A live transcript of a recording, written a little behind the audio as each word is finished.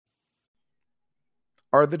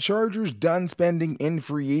Are the Chargers done spending in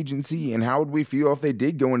free agency? And how would we feel if they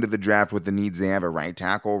did go into the draft with the needs they have? A right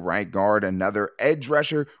tackle, right guard, another edge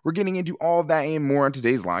rusher. We're getting into all of that and more on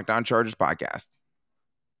today's Locked On Chargers podcast.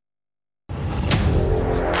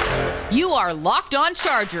 You are Locked On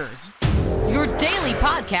Chargers, your daily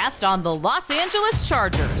podcast on the Los Angeles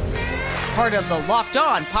Chargers, part of the Locked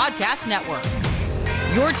On Podcast Network,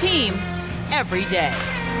 your team every day.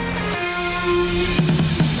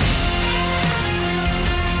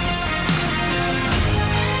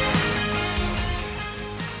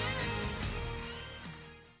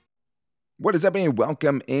 What is up, and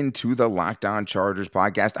welcome into the Locked On Chargers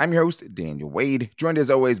podcast. I'm your host, Daniel Wade, joined as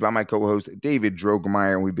always by my co-host, David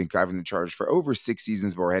Drogemeyer, and we've been covering the Chargers for over 6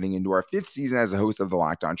 seasons, but we're heading into our 5th season as a host of the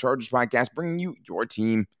Locked On Chargers podcast, bringing you your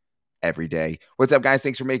team every day. What's up, guys?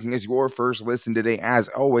 Thanks for making us your first listen today, as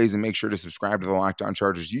always, and make sure to subscribe to the Locked On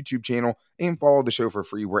Chargers YouTube channel and follow the show for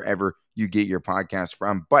free wherever you get your podcast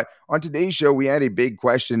from. But on today's show, we had a big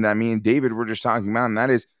question that me and David were just talking about, and that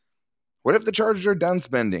is, what if the Chargers are done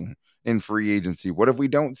spending in free agency? What if we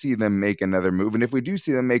don't see them make another move? And if we do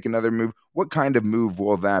see them make another move, what kind of move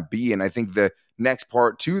will that be? And I think the next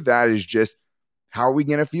part to that is just, how are we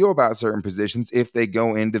going to feel about certain positions if they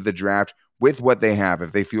go into the draft with what they have?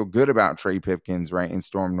 If they feel good about Trey Pipkins, right, and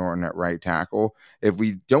Storm Norton at right tackle, if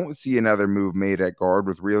we don't see another move made at guard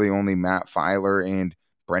with really only Matt Filer and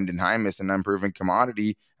Brendan Hymus, an unproven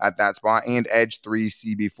commodity at that spot, and edge 3,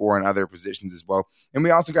 CB4, and other positions as well. And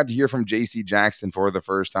we also got to hear from J.C. Jackson for the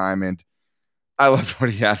first time, and I loved what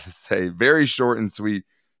he had to say. Very short and sweet,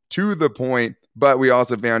 to the point, but we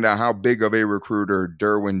also found out how big of a recruiter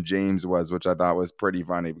Derwin James was, which I thought was pretty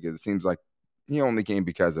funny because it seems like he only came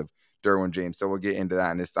because of Derwin James. So we'll get into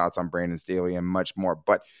that and his thoughts on Brandon Staley and much more.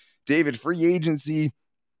 But David, free agency,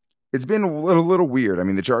 it's been a little weird. I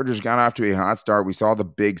mean, the Chargers got off to a hot start. We saw the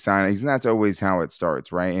big signings, and that's always how it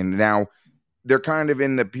starts, right? And now they're kind of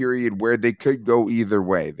in the period where they could go either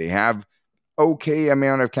way. They have okay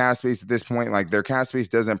amount of cap space at this point. Like, their cap space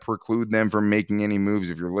doesn't preclude them from making any moves.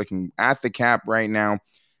 If you're looking at the cap right now,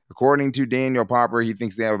 according to Daniel Popper, he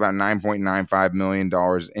thinks they have about $9.95 million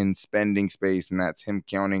in spending space, and that's him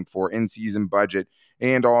counting for in-season budget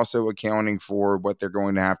and also accounting for what they're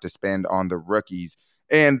going to have to spend on the rookies.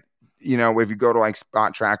 And you know, if you go to like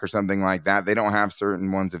Spot Track or something like that, they don't have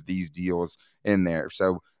certain ones of these deals in there.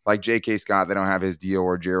 So like J.K. Scott, they don't have his deal,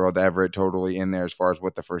 or Gerald Everett totally in there as far as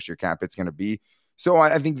what the first year cap it's going to be. So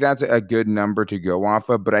I think that's a good number to go off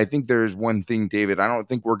of. But I think there's one thing, David, I don't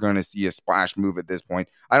think we're going to see a splash move at this point.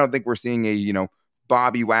 I don't think we're seeing a,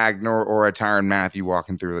 Bobby Wagner or a Tyrann Mathieu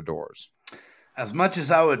walking through the doors. As much as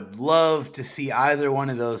I would love to see either one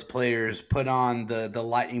of those players put on the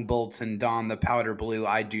lightning bolts and don the powder blue,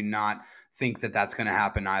 I do not think that that's going to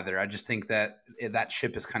happen either. I just think that that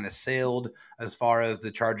ship has kind of sailed as far as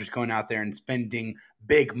the Chargers going out there and spending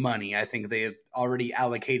big money. I think they have already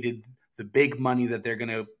allocated the big money that they're going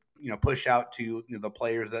to push out to the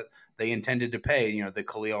players that they intended to pay, the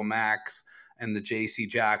Khalil Macks and the J.C.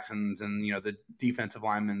 Jacksons and the defensive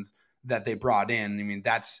linemen that they brought in. I mean,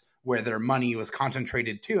 that's where their money was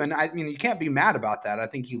concentrated to. And I mean, you can't be mad about that. I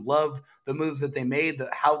think you love the moves that they made,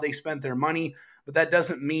 how they spent their money, but that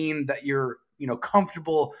doesn't mean that you're,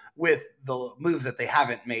 comfortable with the moves that they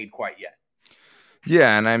haven't made quite yet.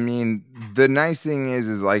 Yeah, and I mean, the nice thing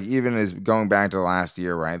is like, even as going back to last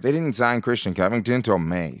year, right? They didn't sign Christian Covington until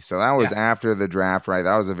May. So that was after the draft, right?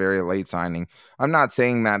 That was a very late signing. I'm not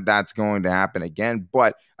saying that that's going to happen again,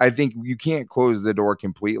 but I think you can't close the door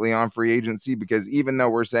completely on free agency, because even though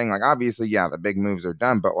we're saying, like, obviously, yeah, the big moves are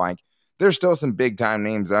done, but like, there's still some big time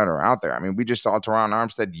names that are out there. I mean, we just saw Teron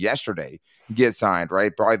Armstead yesterday get signed,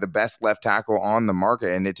 right? Probably the best left tackle on the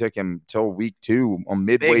market, and it took him till week 2, or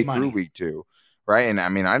midway through week 2. Right. And I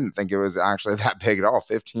mean, I didn't think it was actually that big at all.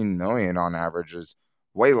 $15 million on average is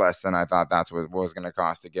way less than I thought that's what it was going to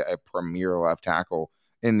cost to get a premier left tackle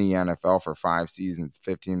in the NFL for 5 seasons,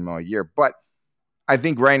 $15 million a year. But I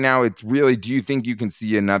think right now it's really, do you think you can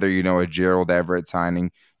see another, a Gerald Everett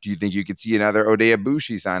signing? Do you think you could see another Oday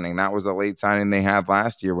Aboushi signing? That was a late signing they had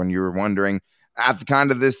last year when you were wondering at the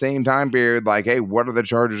kind of this same time period, like, hey, what are the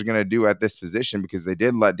Chargers going to do at this position? Because they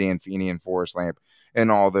did let Dan Feeney and Forrest Lamp and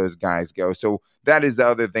all those guys go. So that is the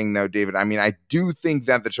other thing, though, David. I mean, I do think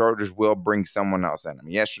that the Chargers will bring someone else in. I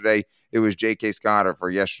mean, yesterday it was J.K. Scott for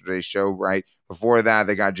yesterday's show, right? Before that,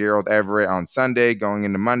 they got Gerald Everett on Sunday going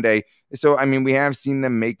into Monday. So, I mean, we have seen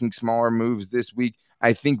them making smaller moves this week.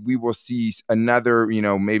 I think we will see another,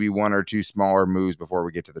 maybe 1 or 2 smaller moves before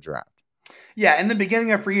we get to the draft. Yeah, in the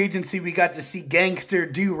beginning of free agency, we got to see gangster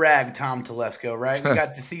do-rag Tom Telesco, right? We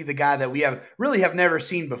got to see the guy that we have never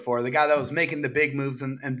seen before, the guy that was making the big moves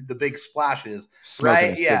and the big splashes, Smoking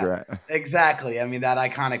right? a Yeah, cigarette. exactly. I mean, that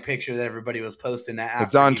iconic picture that everybody was posting after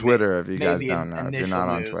It's on he Twitter if you made guys the don't know. If you're initial not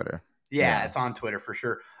on moves. Twitter. Yeah, it's on Twitter for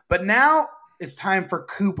sure. But now it's time for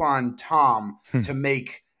Coupon Tom to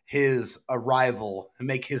make his arrival and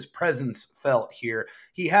make his presence felt here.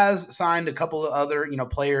 He has signed a couple of other,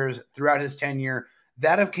 players throughout his tenure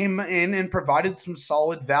that have came in and provided some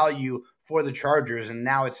solid value for the Chargers. And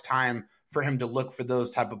now it's time for him to look for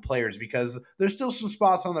those type of players because there's still some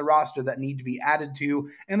spots on the roster that need to be added to.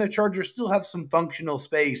 And the Chargers still have some functional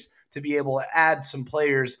space to be able to add some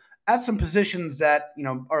players at some positions that,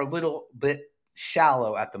 are a little bit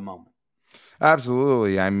shallow at the moment.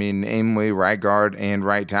 Absolutely. I mean, namely right guard and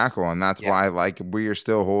right tackle. And that's why, we are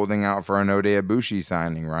still holding out for an Ode Ibushi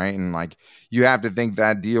signing, right? And, you have to think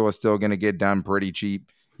that deal is still going to get done pretty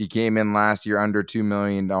cheap. He came in last year under $2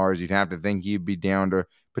 million. You'd have to think he'd be down to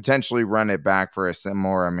potentially run it back for a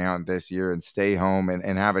similar amount this year and stay home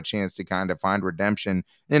and have a chance to kind of find redemption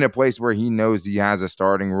in a place where he knows he has a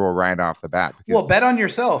starting role right off the bat. Well, bet on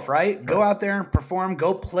yourself, right? Go out there and perform,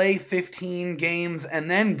 go play 15 games and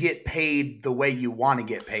then get paid the way you want to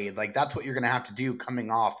get paid. That's what you're going to have to do coming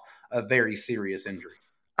off a very serious injury.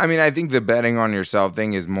 I mean, I think the betting on yourself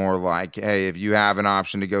thing is more like, hey, if you have an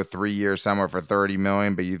option to go 3 years somewhere for $30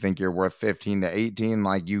 million, but you think you're worth 15 to 18,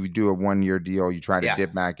 you do a 1-year deal, you try to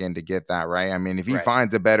dip back in to get that, right? I mean, if he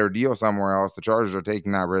finds a better deal somewhere else, the Chargers are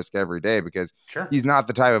taking that risk every day because he's not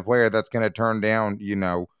the type of player that's going to turn down,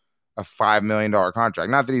 a $5 million contract.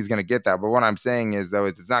 Not that he's going to get that, but what I'm saying is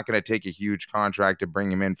it's not going to take a huge contract to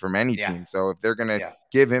bring him in from any team. So if they're going to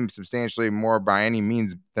give him substantially more by any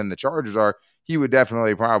means than the Chargers are, he would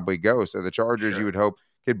definitely probably go. So the Chargers, you would hope,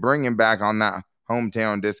 could bring him back on that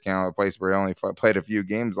hometown discount, a place where he only played a few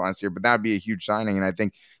games last year. But that'd be a huge signing. And I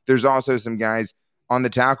think there's also some guys on the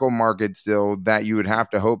tackle market still that you would have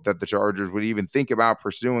to hope that the Chargers would even think about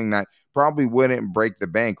pursuing that probably wouldn't break the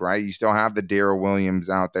bank, right? You still have the Darrell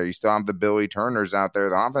Williams out there. You still have the Billy Turners out there.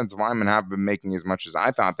 The offensive linemen have been making as much as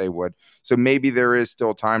I thought they would. So maybe there is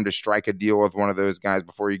still time to strike a deal with one of those guys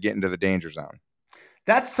before you get into the danger zone.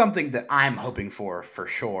 That's something that I'm hoping for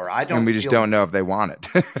sure. And we just don't know if they want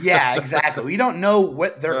it. Yeah, exactly. We don't know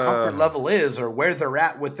what their comfort level is or where they're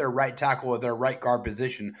at with their right tackle or their right guard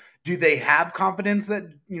position. Do they have confidence that,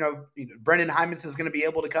 Brendan Hymas is going to be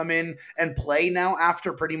able to come in and play now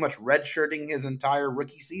after pretty much redshirting his entire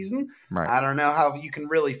rookie season? Right. I don't know how you can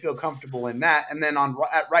really feel comfortable in that. And then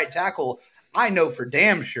at right tackle, I know for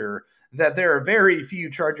damn sure that there are very few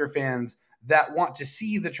Charger fans that want to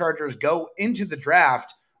see the Chargers go into the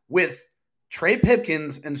draft with Trey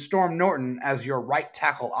Pipkins and Storm Norton as your right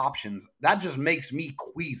tackle options. That just makes me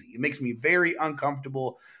queasy. It makes me very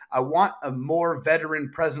uncomfortable. I want a more veteran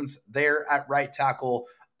presence there at right tackle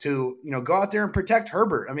to, go out there and protect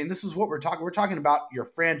Herbert. I mean, this is what we're talking. We're talking about your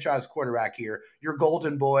franchise quarterback here, your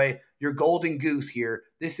golden boy, your golden goose here.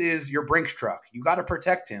 This is your Brinks truck. You got to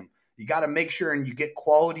protect him. You got to make sure and you get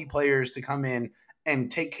quality players to come in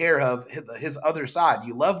and take care of his other side.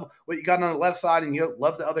 You love what you got on the left side and you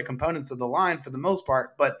love the other components of the line for the most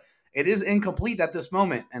part, but it is incomplete at this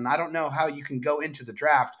moment. And I don't know how you can go into the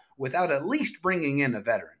draft without at least bringing in a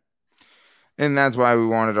veteran. And that's why we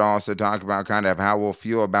wanted to also talk about kind of how we'll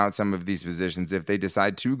feel about some of these positions if they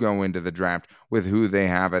decide to go into the draft with who they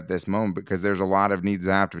have at this moment, because there's a lot of needs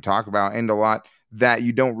to have to talk about and a lot that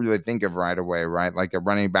you don't really think of right away, right? Like a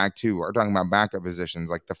running back too. We're talking about backup positions,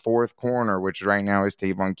 like the fourth corner, which right now is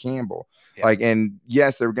Tavon Campbell. Yeah. And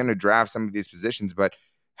yes, they're going to draft some of these positions, but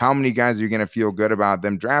how many guys are you going to feel good about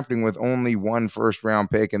them drafting with only one first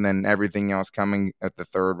round pick and then everything else coming at the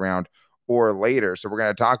third round or later? So we're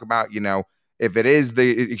going to talk about, if it is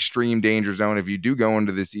the extreme danger zone, if you do go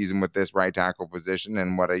into the season with this right tackle position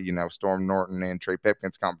and what Storm Norton and Trey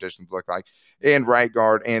Pipkins competitions look like, and right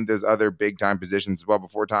guard and those other big time positions as well,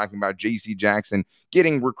 before talking about J.C. Jackson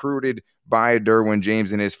getting recruited by Derwin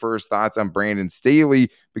James and his first thoughts on Brandon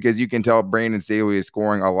Staley, because you can tell Brandon Staley is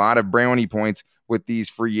scoring a lot of brownie points with these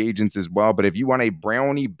free agents as well. But if you want a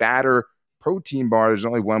brownie batter protein bar, there's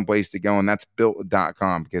only one place to go, and that's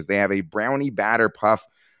built.com, because they have a brownie batter puff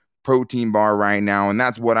protein bar right now. And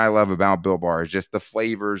that's what I love about Built Bar, is just the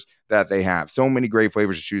flavors that they have. So many great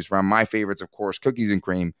flavors to choose from. My favorites, of course, cookies and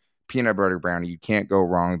cream, peanut butter brownie. You can't go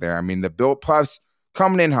wrong there. I mean, the Built Puffs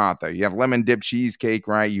coming in hot, though. You have lemon dip cheesecake,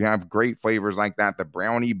 right? You have great flavors like that. The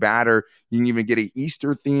brownie batter. You can even get a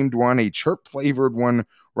Easter themed one, a chirp flavored one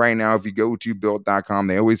right now. If you go to built.com,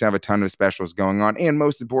 they always have a ton of specials going on. And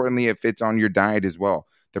most importantly, it fits on your diet as well.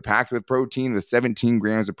 They're packed with protein, with 17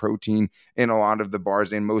 grams of protein in a lot of the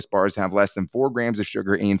bars, and most bars have less than 4 grams of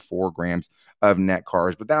sugar and 4 grams of net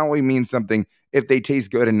carbs. But that only means something if they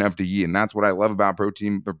taste good enough to eat. And that's what I love about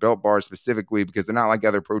protein or Built bars specifically, because they're not like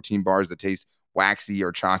other protein bars that taste waxy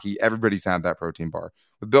or chalky. Everybody's had that protein bar.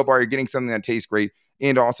 With Built Bar, you're getting something that tastes great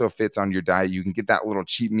and also fits on your diet. You can get that little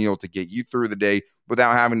cheap meal to get you through the day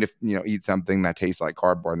without having to, eat something that tastes like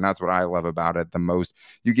cardboard. And that's what I love about it the most.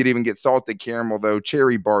 You could even get salted caramel, though,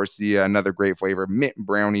 cherry barcia, another great flavor, mint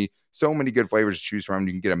brownie, so many good flavors to choose from.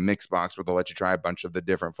 You can get a mix box where they'll let you try a bunch of the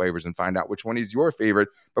different flavors and find out which one is your favorite.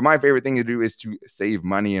 But my favorite thing to do is to save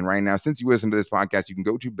money. And right now, since you listen to this podcast, you can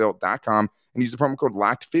go to Built.com and use the promo code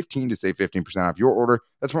LOCKED15 to save 15% off your order.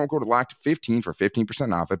 That's promo code LOCKED15 for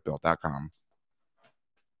 15% off at Built.com.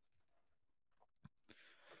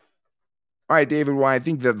 All right, David, well, I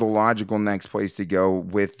think that the logical next place to go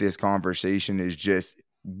with this conversation is just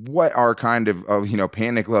what our kind of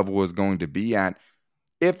panic level is going to be at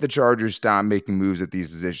if the Chargers stop making moves at these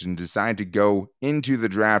positions, decide to go into the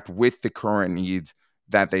draft with the current needs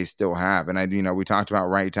that they still have. And we talked about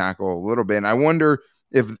right tackle a little bit, and I wonder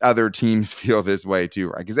if other teams feel this way too,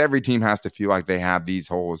 right? Because every team has to feel like they have these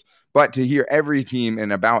holes. But to hear every team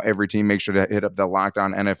and about every team, make sure to hit up the Locked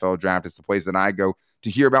On NFL Draft. It's the place that I go to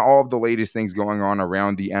hear about all of the latest things going on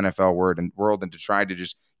around the NFL world and to try to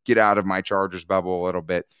just get out of my Chargers bubble a little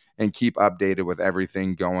bit and keep updated with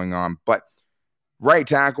everything going on. But right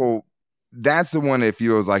tackle, that's the one that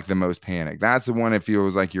feels like the most panic. That's the one that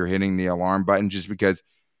feels like you're hitting the alarm button, just because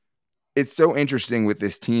it's so interesting with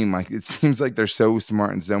this team. Like, it seems like they're so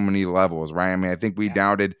smart in so many levels, right? I mean, I think we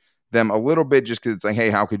doubted them a little bit just because it's like, hey,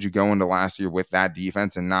 how could you go into last year with that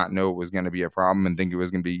defense and not know it was going to be a problem and think it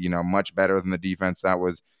was going to be, much better than the defense that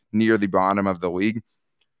was near the bottom of the league?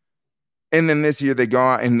 And then this year they go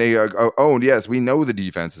out and they oh, yes, we know the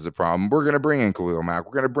defense is a problem. We're going to bring in Khalil Mack.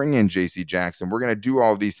 We're going to bring in J.C. Jackson. We're going to do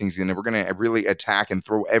all of these things, and we're going to really attack and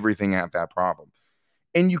throw everything at that problem.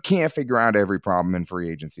 And you can't figure out every problem in free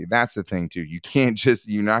agency. That's the thing, too. You can't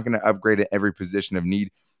you're not going to upgrade at every position of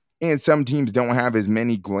need. And some teams don't have as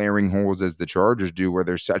many glaring holes as the Chargers do, where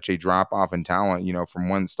there's such a drop-off in talent, from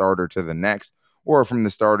one starter to the next, or from the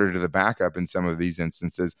starter to the backup in some of these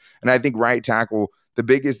instances. And I think right tackle, the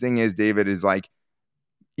biggest thing is, David, is like,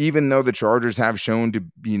 even though the Chargers have shown to,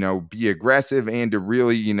 be aggressive and to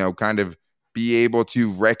really, kind of be able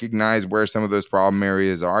to recognize where some of those problem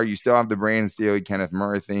areas are, you still have the Brandon Staley, Kenneth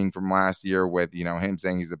Murray thing from last year with, him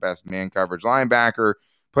saying he's the best man coverage linebacker,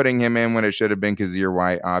 putting him in when it should have been Kazir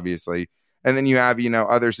White, obviously. And then you have,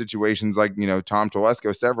 other situations like, Tom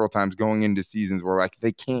Telesco several times going into seasons where, like,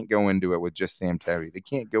 they can't go into it with just Sam Tevi. They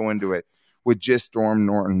can't go into it with just Storm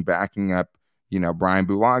Norton backing up, Brian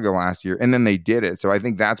Bulaga last year. And then they did it. So I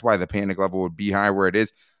think that's why the panic level would be high where it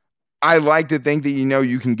is. I like to think that,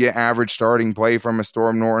 you can get average starting play from a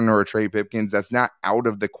Storm Norton or a Trey Pipkins. That's not out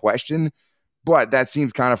of the question, but that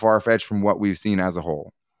seems kind of far-fetched from what we've seen as a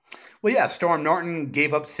whole. Well, yeah, Storm Norton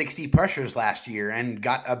gave up 60 pressures last year and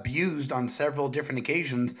got abused on several different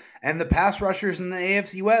occasions, and the pass rushers in the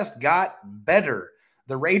AFC West got better.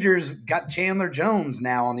 The Raiders got Chandler Jones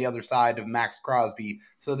now on the other side of Max Crosby,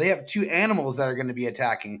 so they have two animals that are going to be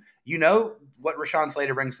attacking. You know what Rashawn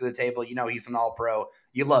Slater brings to the table. You know he's an all-pro.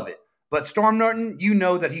 You love it. But Storm Norton, you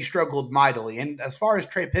know that he struggled mightily. And as far as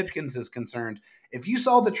Trey Pipkins is concerned, if you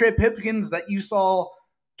saw the Trey Pipkins that you saw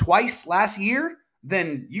twice last year,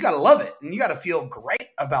 then you got to love it. And you got to feel great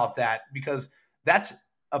about that, because that's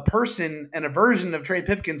a person and a version of Trey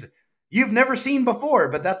Pipkins you've never seen before.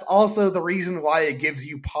 But that's also the reason why it gives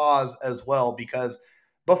you pause as well, because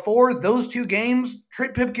before those two games, Trey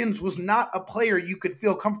Pipkins was not a player you could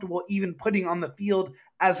feel comfortable even putting on the field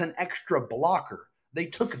as an extra blocker. They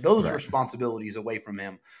took those responsibilities away from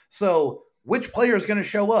him. So which player is going to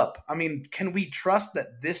show up? I mean, can we trust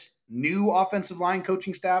that this new offensive line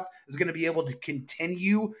coaching staff is going to be able to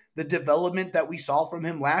continue the development that we saw from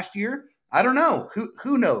him last year? I don't know.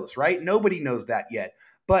 Who knows, right? Nobody knows that yet.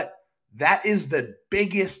 But that is the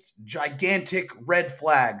biggest, gigantic red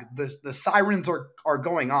flag. The sirens are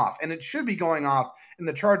going off, and it should be going off in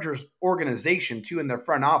the Chargers organization too, in their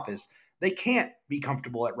front office. They can't be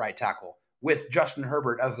comfortable at right tackle with Justin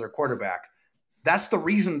Herbert as their quarterback. That's the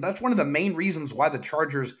reason. That's one of the main reasons why the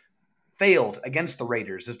Chargers failed against the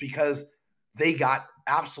Raiders, is because they got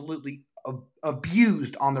absolutely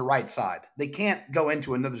abused on the right side. They can't go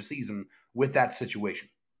into another season with that situation.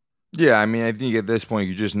 Yeah, I mean, I think at this point,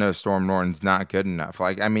 you just know Storm Norton's not good enough.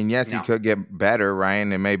 Like, I mean, yes, he could get better, right?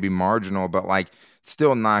 And it may be marginal, but, like,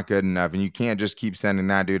 still not good enough. And you can't just keep sending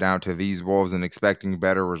that dude out to these Wolves and expecting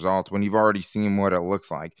better results when you've already seen what it looks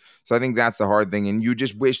like. So I think that's the hard thing. And you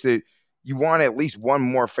just wish that you want at least one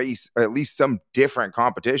more face, at least some different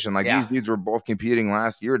competition. Like these dudes were both competing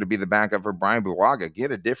last year to be the backup for Brian Bulaga.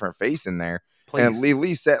 Get a different face in there. Please. And at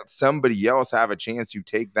least let somebody else have a chance to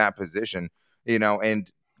take that position,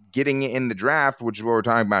 and getting it in the draft, which is what we're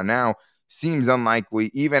talking about now, seems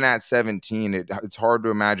unlikely. Even at 17, it's hard to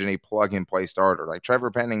imagine a plug-and-play starter. Like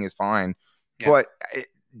Trevor Penning is fine, but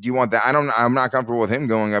do you want that? I'm not comfortable with him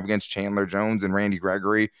going up against Chandler Jones and Randy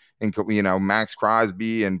Gregory and, Max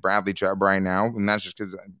Crosby and Bradley Chubb right now. And that's just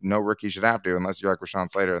because no rookie should have to, unless you're like Rashawn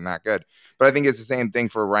Slater and that good. But I think it's the same thing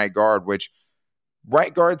for right guard, which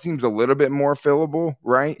right guard seems a little bit more fillable,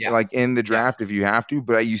 right? Yeah. Like in the draft if you have to,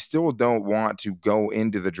 but you still don't want to go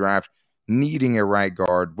into the draft needing a right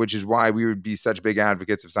guard, which is why we would be such big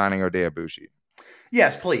advocates of signing Oday Aboushi.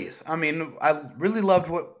 Yes, please. I mean, I really loved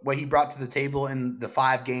what he brought to the table in the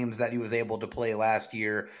 5 games that he was able to play last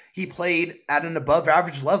year. He played at an above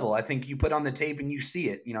average level. I think you put on the tape and you see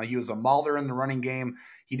it. He was a mauler in the running game.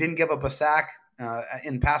 He didn't give up a sack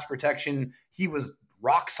in pass protection. He was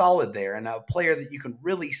rock solid there, and a player that you can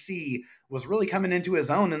really see was really coming into his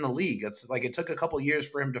own in the league. It's like it took a couple years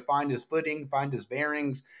for him to find his footing, find his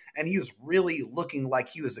bearings, and he was really looking like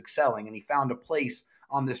he was excelling, and he found a place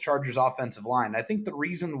on this Chargers offensive line. I think the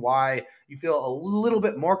reason why you feel a little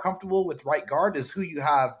bit more comfortable with right guard is who you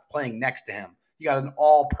have playing next to him. You got an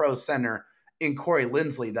all-pro center in Corey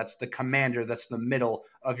Linsley. That's the commander. That's the middle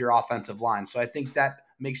of your offensive line. So I think that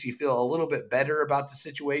makes you feel a little bit better about the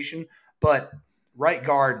situation, but right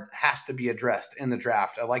guard has to be addressed in the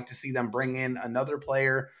draft. I like to see them bring in another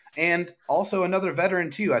player and also another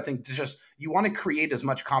veteran too. I think you want to create as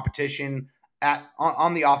much competition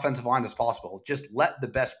on the offensive line as possible. Just let the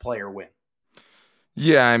best player win.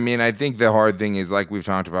 Yeah, I mean, I think the hard thing is, like we've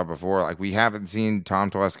talked about before, like we haven't seen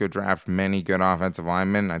Tom Telesco draft many good offensive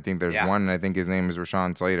linemen. I think there's one, and I think his name is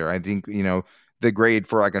Rashawn Slater. I think, the grade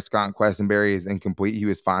for like a Scott Quessenberry is incomplete. He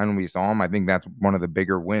was fine when we saw him. I think that's one of the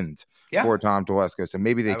bigger wins for Tom Telesco. So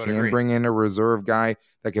maybe they can bring in a reserve guy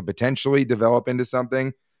that could potentially develop into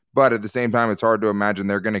something. But at the same time, it's hard to imagine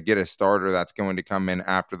they're going to get a starter that's going to come in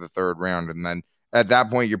after the 3rd round. And then at that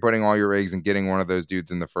point, you're putting all your eggs and getting one of those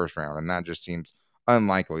dudes in the 1st round. And that just seems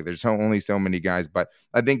unlikely. There's only so many guys. But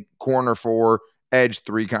I think corner 4, edge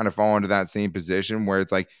 3 kind of fall into that same position where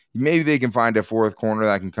it's like maybe they can find a 4th corner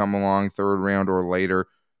that can come along 3rd round or later.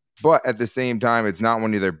 But at the same time, it's not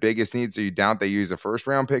one of their biggest needs. So you doubt they use a 1st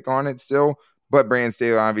round pick on it still. But Brandon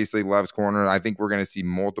Staley obviously loves corner. I think we're going to see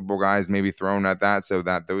multiple guys maybe thrown at that so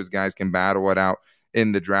that those guys can battle it out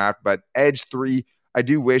in the draft. But edge 3, I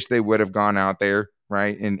do wish they would have gone out there,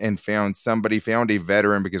 right, and found a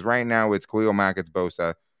veteran, because right now it's Khalil Mack, it's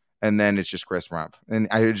Bosa, and then it's just Chris Rumph. And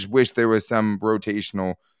I just wish there was some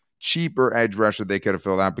rotational, cheaper edge rusher they could have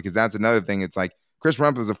filled out, because that's another thing. It's like Chris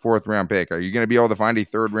Rumph is a 4th round pick. Are you going to be able to find a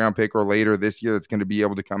 3rd round pick or later this year that's going to be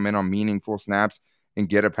able to come in on meaningful snaps and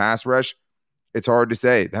get a pass rush? It's hard to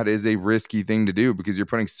say. That is a risky thing to do because you're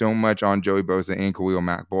putting so much on Joey Bosa and Khalil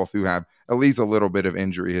Mack, both who have at least a little bit of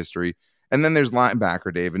injury history. And then there's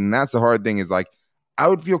linebacker, David. And that's the hard thing is, like, I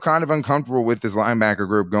would feel kind of uncomfortable with this linebacker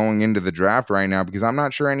group going into the draft right now because I'm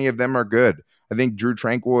not sure any of them are good. I think Drew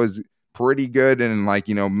Tranquill is pretty good and, like,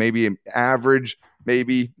 maybe average.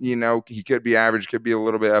 Maybe, he could be average, could be a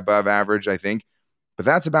little bit above average, I think. But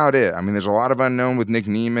that's about it. I mean, there's a lot of unknown with Nick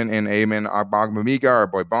Niemann and Amen Agbamika, our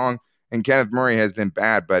boy Bong. And Kenneth Murray has been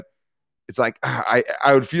bad, but it's like I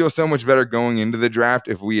would feel so much better going into the draft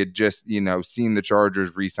if we had just, seen the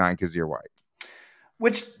Chargers re-sign Kazir White.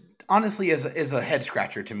 Which honestly is a head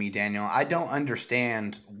scratcher to me, Daniel. I don't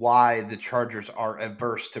understand why the Chargers are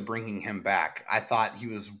averse to bringing him back. I thought he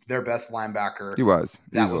was their best linebacker. He was.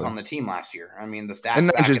 That was on the team last year. I mean, the stats. And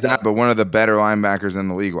not just that, but one of the better linebackers in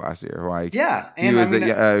the league last year. Like, yeah. And he was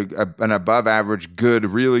an above average, good,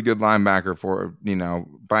 really good linebacker for,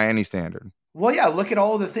 by any standard. Well, yeah, look at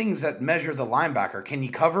all the things that measure the linebacker. Can he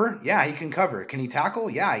cover? Yeah, he can cover. Can he tackle?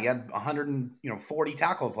 Yeah, he had 140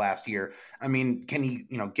 tackles last year. I mean, can he,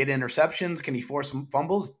 get interceptions? Can he force some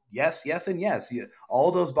fumbles? Yes, and yes.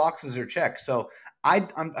 All those boxes are checked. So I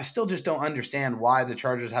still just don't understand why the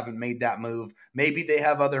Chargers haven't made that move. Maybe they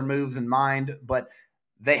have other moves in mind, but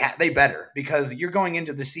they better, because you're going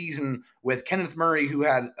into the season with Kenneth Murray, who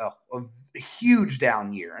had a huge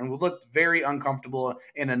down year and looked very uncomfortable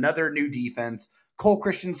in another new defense. Cole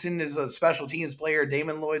Christensen is a special teams player.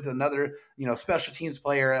 Damon Lloyd's another, special teams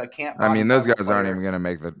player. Those guys aren't even going to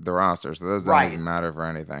make the roster, so those don't even matter for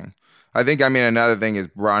anything. I think, another thing is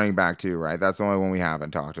running back too, right? That's the only one we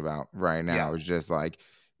haven't talked about right now. Yeah. It's just like,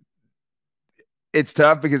 it's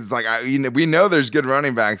tough because it's like, we know there's good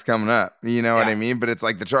running backs coming up. You know what I mean? But it's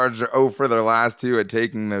like the Chargers are 0 for their last 2 at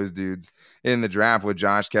taking those dudes. in the draft with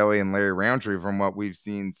Josh Kelly and Larry Roundtree from what we've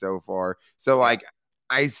seen so far. So like,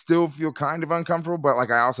 I still feel kind of uncomfortable, but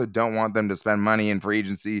like, I also don't want them to spend money in free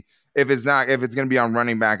agency if it's going to be on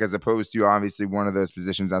running back, as opposed to obviously one of those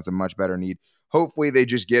positions that's a much better need. Hopefully they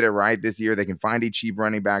just get it right this year. They can find a cheap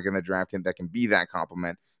running back in the draft that can be that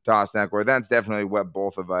complement to Austin Ekeler. That's definitely what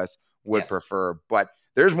both of us would prefer. But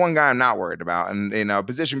there's one guy I'm not worried about. And,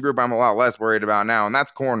 position group I'm a lot less worried about now, and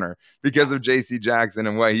that's corner, because of J.C. Jackson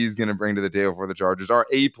and what he's going to bring to the table for the Chargers. Our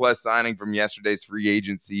A-plus signing from yesterday's free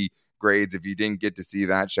agency grades, if you didn't get to see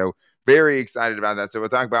that show. Very excited about that. So we'll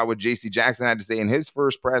talk about what J.C. Jackson had to say in his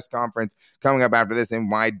first press conference coming up after this, and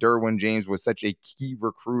why Derwin James was such a key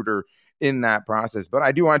recruiter in that process. But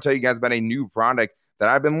I do want to tell you guys about a new product that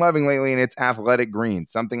I've been loving lately, and it's Athletic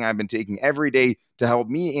Greens, something I've been taking every day to help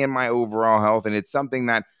me and my overall health. And it's something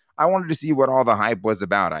that I wanted to see what all the hype was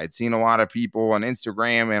about. I had seen a lot of people on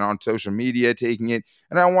Instagram and on social media taking it,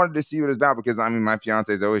 and I wanted to see what it was about, because my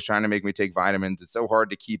fiance is always trying to make me take vitamins. It's so hard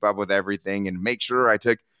to keep up with everything and make sure I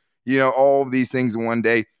took, all of these things in one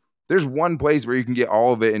day. There's one place where you can get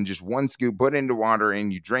all of it in just one scoop, put it into water,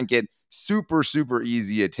 and you drink it. Super, super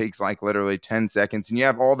easy. It takes like literally 10 seconds, and you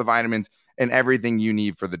have all the vitamins and everything you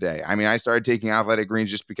need for the day. I started taking Athletic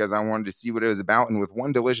Greens just because I wanted to see what it was about. And with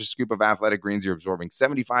one delicious scoop of Athletic Greens, you're absorbing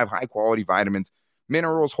 75 high-quality vitamins,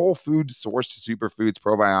 minerals, whole food sourced superfoods,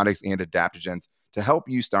 probiotics, and adaptogens to help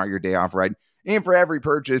you start your day off right. And for every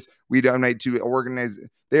purchase, we donate to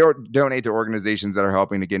organizations that are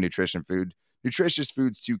helping to get nutritious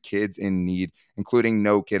foods to kids in need, including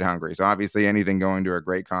No Kid Hungry. So obviously anything going to a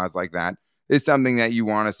great cause like that is something that you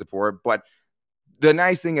want to support. But the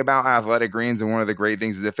nice thing about Athletic Greens, and one of the great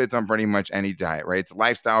things, is it fits on pretty much any diet, right? It's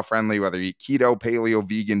lifestyle friendly, whether you eat keto, paleo,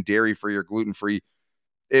 vegan, dairy-free, or gluten-free.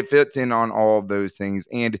 It fits in on all of those things.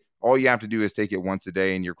 And all you have to do is take it once a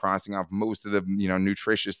day, and you're crossing off most of the,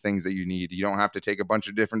 nutritious things that you need. You don't have to take a bunch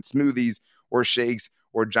of different smoothies or shakes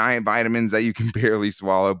or giant vitamins that you can barely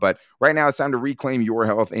swallow. But right now it's time to reclaim your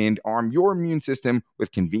health and arm your immune system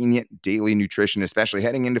with convenient daily nutrition, especially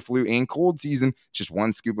heading into flu and cold season. Just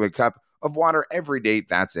one scoop of a cup of water every day.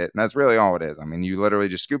 That's it. And that's really all it is. You literally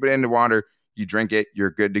just scoop it into water, you drink it,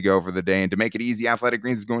 you're good to go for the day. And to make it easy, Athletic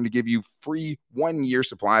Greens is going to give you free 1-year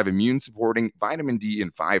supply of immune-supporting vitamin D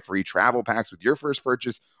and 5 free travel packs with your first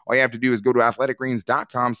purchase. All you have to do is go to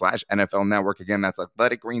athleticgreens.com/NFL Network. Again, that's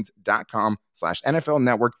athleticgreens.com/NFL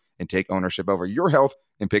Network, and take ownership over your health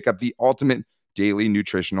and pick up the ultimate daily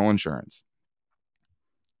nutritional insurance.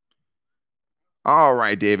 All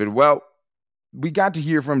right, David. Well, we got to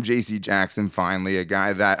hear from J.C. Jackson finally, a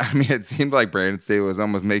guy that, it seemed like Brandon Staley was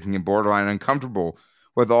almost making him borderline uncomfortable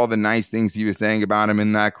with all the nice things he was saying about him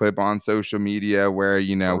in that clip on social media where,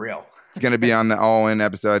 For real. it's going to be on the All In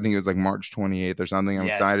episode. I think it was like March 28th or something. I'm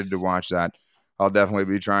excited to watch that. I'll definitely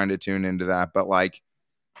be trying to tune into that. But like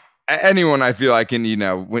anyone, I feel like can, you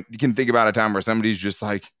can think about a time where somebody's just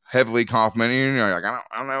like heavily complimenting you, and you're like, I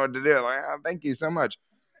don't know what to do. Like, thank you so much.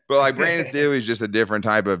 But like Brandon Staley is just a different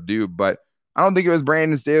type of dude. But I don't think it was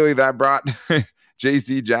Brandon Staley that brought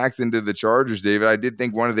J.C. Jackson to the Chargers, David. I did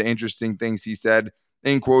think one of the interesting things he said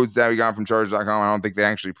in quotes that we got from Chargers.com, I don't think they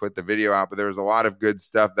actually put the video out, but there was a lot of good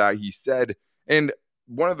stuff that he said. And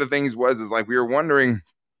one of the things was like we were wondering,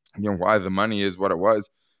 why the money is what it was.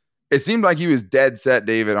 It seemed like he was dead set,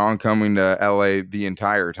 David, on coming to L.A. the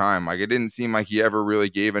entire time. Like, it didn't seem like he ever really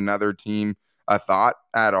gave another team a thought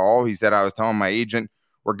at all. He said, I was telling my agent,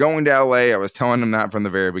 we're going to L.A. I was telling him that from the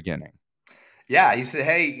very beginning. Yeah, he said,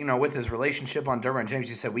 hey, with his relationship on Derwin James,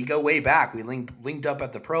 he said, we go way back. We linked up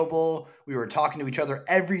at the Pro Bowl. We were talking to each other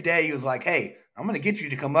every day. He was like, hey, I'm going to get you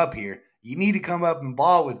to come up here. You need to come up and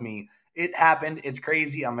ball with me. It happened. It's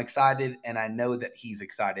crazy. I'm excited, and I know that he's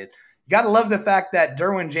excited. You got to love the fact that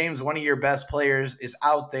Derwin James, one of your best players, is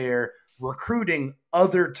out there recruiting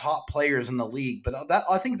other top players in the league. But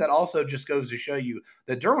I think that also just goes to show you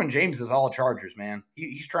that Derwin James is all Chargers, man.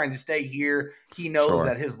 He's trying to stay here. He knows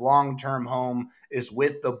that his long-term home is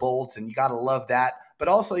with the Bolts, and you got to love that. But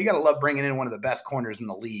also you got to love bringing in one of the best corners in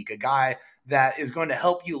the league, a guy that is going to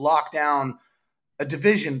help you lock down a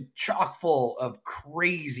division chock full of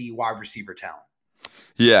crazy wide receiver talent.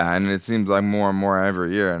 Yeah, and it seems like more and more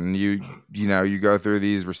every year. And you go through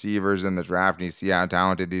these receivers in the draft and you see how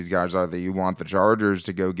talented these guys are that you want the Chargers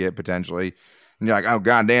to go get potentially. And you're like, oh,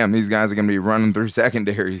 goddamn, these guys are going to be running through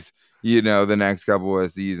secondaries, the next couple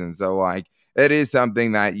of seasons. So, like, it is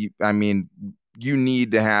something that you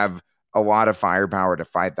need to have a lot of firepower to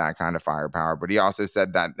fight that kind of firepower. But he also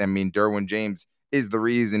said that, Derwin James is the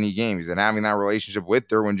reason he came. He said having that relationship with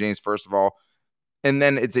Derwin James, first of all, and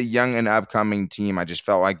then it's a young and upcoming team. I just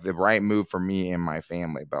felt like the right move for me and my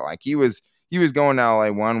family. But like he was he was going to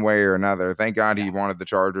LA one way or another. Thank God he wanted the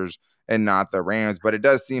Chargers and not the Rams. But it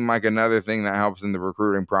does seem like another thing that helps in the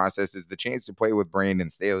recruiting process is the chance to play with Brandon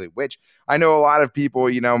Staley, which I know a lot of people,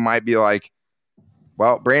 might be like,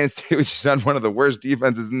 well, Brandon Staley just had one of the worst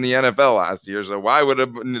defenses in the NFL last year. So why would a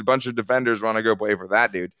bunch of defenders want to go play for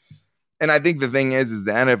that dude? And I think the thing is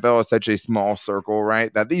the NFL is such a small circle,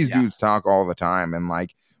 right? That these dudes talk all the time. And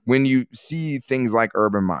like when you see things like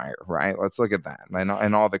Urban Meyer, right? Let's look at that.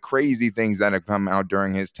 And all the crazy things that have come out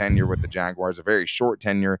during his tenure with the Jaguars, a very short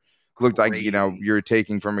tenure. Looked like, you're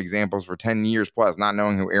taking from examples for 10 years plus, not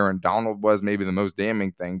knowing who Aaron Donald was, maybe the most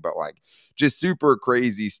damning thing, but like just super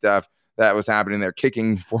crazy stuff that was happening there,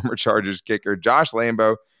 kicking former Chargers kicker Josh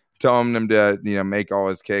Lambo, telling him to, make all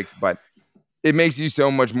his kicks. But it makes you so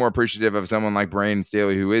much more appreciative of someone like Brandon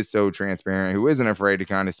Staley, who is so transparent, who isn't afraid to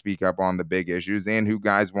kind of speak up on the big issues and who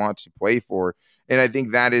guys want to play for. And I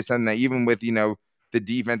think that is something that even with, the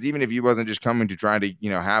defense, even if he wasn't just coming to try to,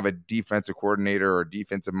 have a defensive coordinator or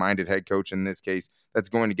defensive minded head coach in this case, that's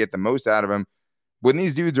going to get the most out of him. When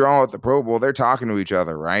these dudes are all at the Pro Bowl, they're talking to each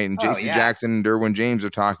other, right? And J.C. Jackson and Derwin James are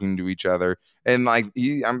talking to each other. And like,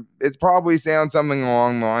 it's probably sounds something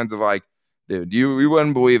along the lines of like, dude, you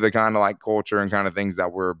wouldn't believe the kind of like culture and kind of things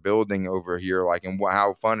that we're building over here, like, and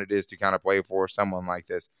how fun it is to kind of play for someone like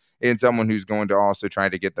this and someone who's going to also try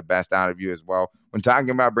to get the best out of you as well. When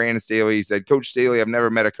talking about Brandon Staley, he said, Coach Staley, I've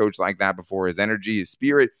never met a coach like that before. His energy, his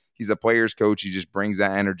spirit, he's a player's coach. He just brings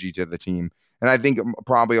that energy to the team. And I think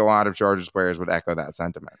probably a lot of Chargers players would echo that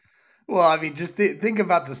sentiment. Well, I mean, just think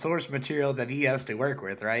about the source material that he has to work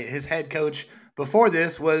with, right? His head coach before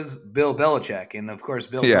this was Bill Belichick. And of course,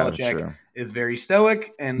 Bill Belichick is very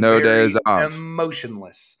stoic and very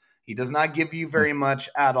emotionless. He does not give you very much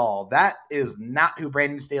at all. That is not who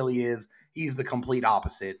Brandon Staley is. He's the complete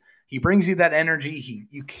opposite. He brings you that energy.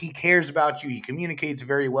 He cares about you. He communicates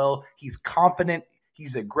very well. He's confident.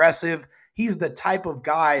 He's aggressive. He's the type of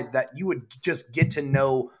guy that you would just get to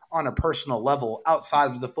know on a personal level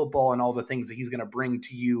outside of the football and all the things that he's going to bring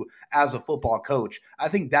to you as a football coach. I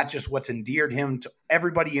think that's just what's endeared him to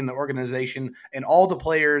everybody in the organization and all the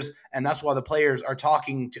players. And that's why the players are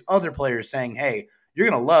talking to other players saying, hey, you're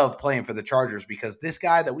going to love playing for the Chargers because this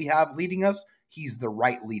guy that we have leading us, he's the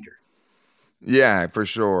right leader. Yeah, for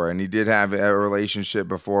sure. And he did have a relationship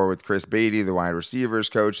before with Chris Beatty, the wide receivers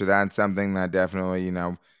coach. So that's something that definitely,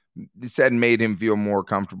 said made him feel more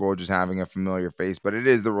comfortable just having a familiar face. But it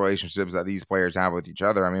is the relationships that these players have with each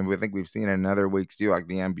other. I mean, I think we've seen it in other weeks too, like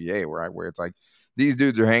the NBA, where it's like these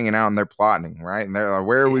dudes are hanging out and they're plotting, right? And they're like,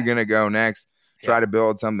 where are we going to go next? Try to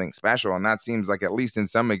build something special. And that seems like at least to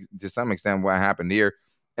some extent what happened here.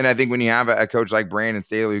 And I think when you have a coach like Brandon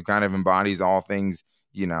Staley who kind of embodies all things,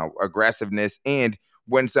 aggressiveness, and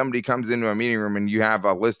when somebody comes into a meeting room and you have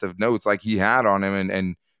a list of notes like he had on him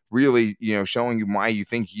and really, showing you why you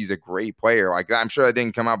think he's a great player. Like, I'm sure that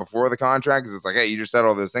didn't come out before the contract because it's like, hey, you just said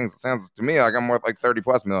all those things. It sounds to me like I'm worth like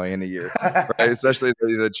 $30+ million a year, right? Especially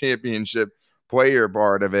the championship player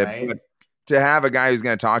part of it. Right. But to have a guy who's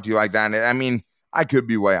going to talk to you like that, I mean, I could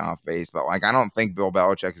be way off base, but like, I don't think Bill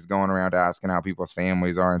Belichick is going around asking how people's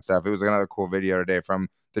families are and stuff. It was another cool video today from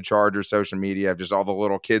the Chargers social media of just all the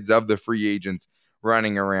little kids of the free agents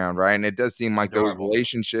running around, right? And it does seem like those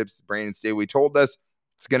relationships, Brandon Staley told us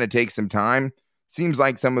it's going to take some time. Seems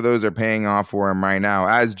like some of those are paying off for him right now.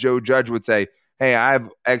 As Joe Judge would say, hey, I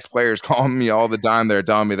have ex-players calling me all the time. They're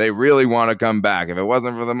telling me they really want to come back. If it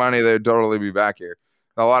wasn't for the money, they'd totally be back here.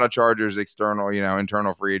 A lot of Chargers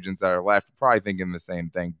internal free agents that are left probably thinking the same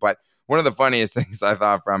thing. But one of the funniest things I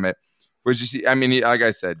thought from it was like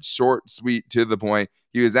I said, short, sweet, to the point.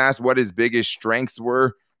 He was asked what his biggest strengths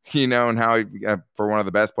were, and how he, for one of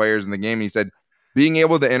the best players in the game, he said, being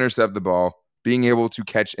able to intercept the ball, being able to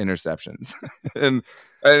catch interceptions. and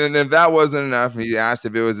if that wasn't enough, he asked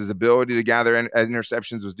if it was his ability to gather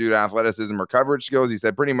interceptions was due to athleticism or coverage skills. He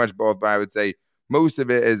said pretty much both, but I would say most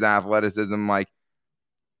of it is athleticism. Like,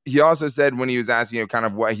 he also said when he was asking, kind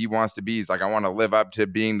of what he wants to be, he's like, I want to live up to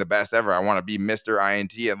being the best ever. I want to be Mr.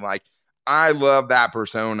 INT. And like, I love that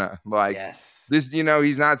persona. Like this,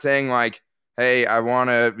 he's not saying like, hey, I want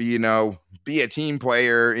to, be a team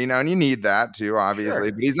player, and you need that too, obviously,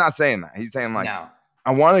 but he's not saying that. He's saying like, no.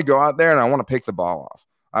 I want to go out there and I want to pick the ball off.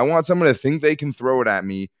 I want someone to think they can throw it at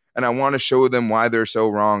me. And I want to show them why they're so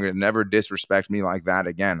wrong and never disrespect me like that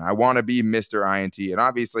again. I want to be Mr. INT. And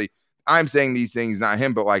obviously, I'm saying these things, not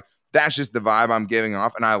him, but like, that's just the vibe I'm giving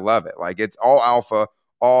off. And I love it. Like, it's all alpha,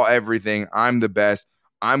 all everything. I'm the best.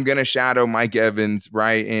 I'm going to shadow Mike Evans,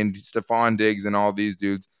 right? And Stephon Diggs and all these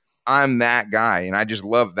dudes. I'm that guy. And I just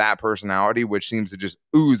love that personality, which seems to just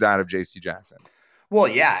ooze out of J.C. Jackson. Well,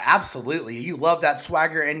 yeah, absolutely. You love that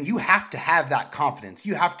swagger, and you have to have that confidence.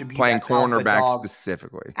 You have to be Playing that alpha cornerback dog.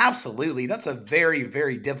 specifically. Absolutely. That's a very,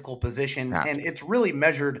 very difficult position, Have and to. it's really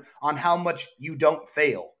measured on how much you don't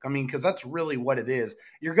fail. I mean, because that's really what it is.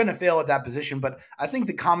 You're going to fail at that position, but I think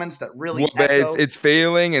the comments that really Well, but echo, it's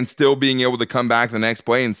failing and still being able to come back the next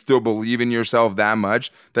play and still believe in yourself that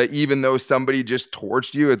much that even though somebody just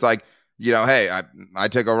torched you, it's like, you know, hey, I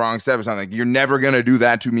took a wrong step or something. You're never going to do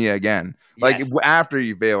that to me again. Like yes. after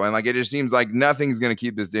you fail. And like, it just seems like nothing's going to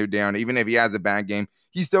keep this dude down. Even if he has a bad game,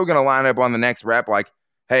 he's still going to line up on the next rep. Like,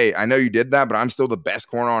 hey, I know you did that, but I'm still the best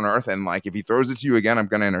corner on earth. And like, if he throws it to you again, I'm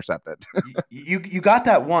going to intercept it. you got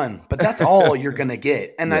that one, but that's all you're going to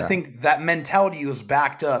get. And I Yeah. think that mentality was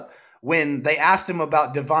backed up when they asked him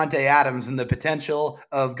about Devontae Adams and the potential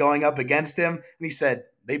of going up against him. And he said,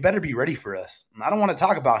 they better be ready for us. I don't want to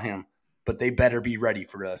talk about him, but they better be ready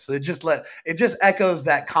for us. So it just echoes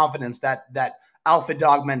that confidence, that alpha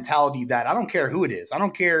dog mentality that I don't care who it is. I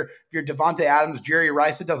don't care if you're Devontae Adams, Jerry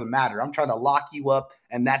Rice, it doesn't matter. I'm trying to lock you up,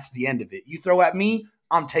 and that's the end of it. You throw at me,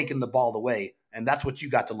 I'm taking the ball away, and that's what you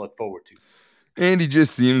got to look forward to. And he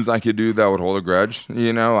just seems like a dude that would hold a grudge,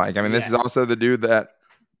 you know? Like, I mean, this is also the dude that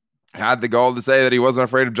had the gall to say that he wasn't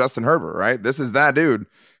afraid of Justin Herbert, right? This is that dude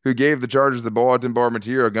who gave the Chargers the bulletin board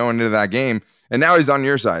material going into that game, and now he's on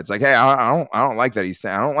your side. It's like, hey, I don't like that he's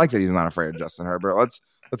not afraid of Justin Herbert. Let's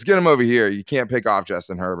get him over here. You can't pick off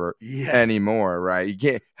Justin Herbert anymore, right? You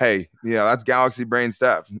can't. Hey, you know, that's galaxy brain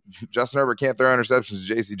stuff. Justin Herbert can't throw interceptions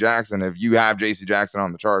to J.C. Jackson if you have J.C. Jackson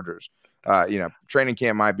on the Chargers. You know, training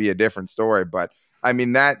camp might be a different story, but I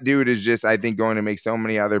mean, that dude is just, I think, going to make so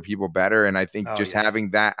many other people better. And I think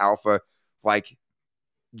having that alpha, like,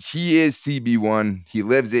 he is CB1. He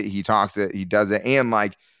lives it. He talks it. He does it. And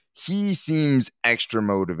like, he seems extra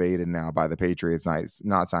motivated now by the Patriots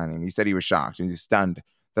not signing him. He said he was shocked and he's stunned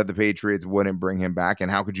that the Patriots wouldn't bring him back.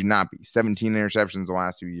 And how could you not be? 17 interceptions the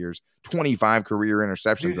last 2 years, 25 career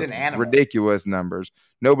interceptions. Ridiculous numbers.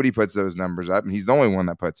 Nobody puts those numbers up. And he's the only one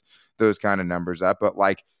that puts those kind of numbers up. But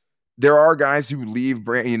like, there are guys who leave,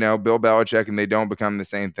 you know, Bill Belichick and they don't become the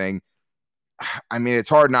same thing. I mean, it's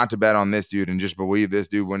hard not to bet on this dude and just believe this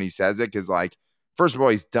dude when he says it. Cause like, first of all,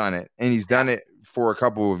 he's done it and he's done it for a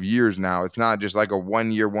couple of years now. It's not just like a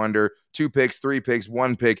 1 year wonder, 2 picks, 3 picks,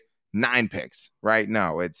 1 pick, 9 picks, right?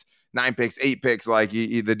 No, it's 9 picks, 8 picks. Like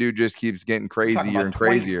the dude just keeps getting crazier and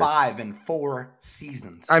crazier. 25 in 4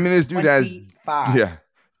 seasons. I mean, this dude 25. has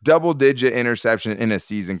double-digit interception in a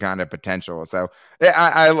season kind of potential. So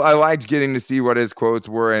I liked getting to see what his quotes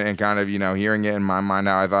were and kind of, you know, hearing it in my mind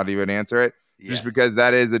how I thought he would answer it. Just because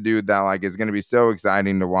that is a dude that like is going to be so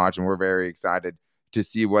exciting to watch, and we're very excited to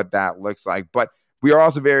see what that looks like. But we are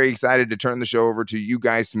also very excited to turn the show over to you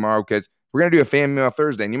guys tomorrow because we're going to do a Fan Mail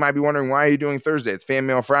Thursday. And you might be wondering, why are you doing Thursday? It's Fan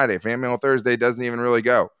Mail Friday. Fan Mail Thursday doesn't even really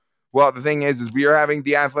go. Well, the thing is we are having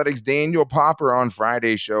The Athletic's Daniel Popper on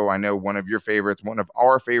Friday's show. I know one of your favorites, one of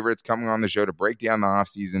our favorites, coming on the show to break down the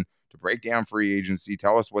offseason, to break down free agency,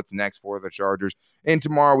 tell us what's next for the Chargers. And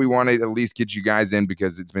tomorrow we want to at least get you guys in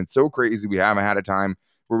because it's been so crazy. We haven't had a time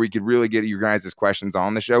where we could really get your guys' questions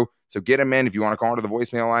on the show. So get them in. If you want to call into the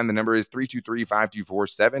voicemail line, the number is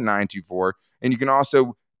 323-524-7924. And you can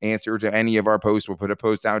also answer to any of our posts. We'll put a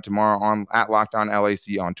post out tomorrow on at Locked On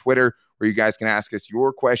LAC on Twitter, where you guys can ask us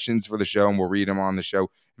your questions for the show and we'll read them on the show.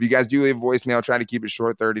 If you guys do leave a voicemail, try to keep it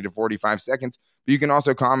short, 30 to 45 seconds. But you can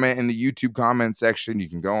also comment in the YouTube comment section. You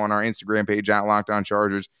can go on our Instagram page at Locked On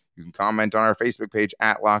Chargers. You can comment on our Facebook page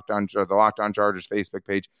at the Locked On Chargers Facebook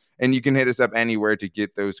page. And you can hit us up anywhere to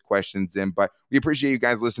get those questions in. But we appreciate you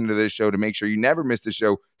guys listening to this show. To make sure you never miss the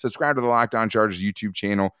show, subscribe to the Locked On Chargers YouTube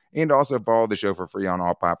channel and also follow the show for free on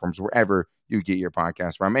all platforms wherever you get your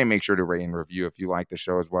podcast from. And make sure to rate and review if you like the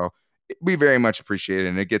show as well. We very much appreciate it,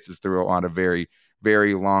 and it gets us through a lot of very,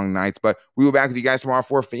 very long nights. But we will be back with you guys tomorrow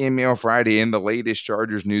for Fan Mail Friday and the latest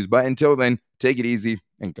Chargers news. But until then, take it easy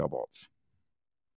and go Bolts.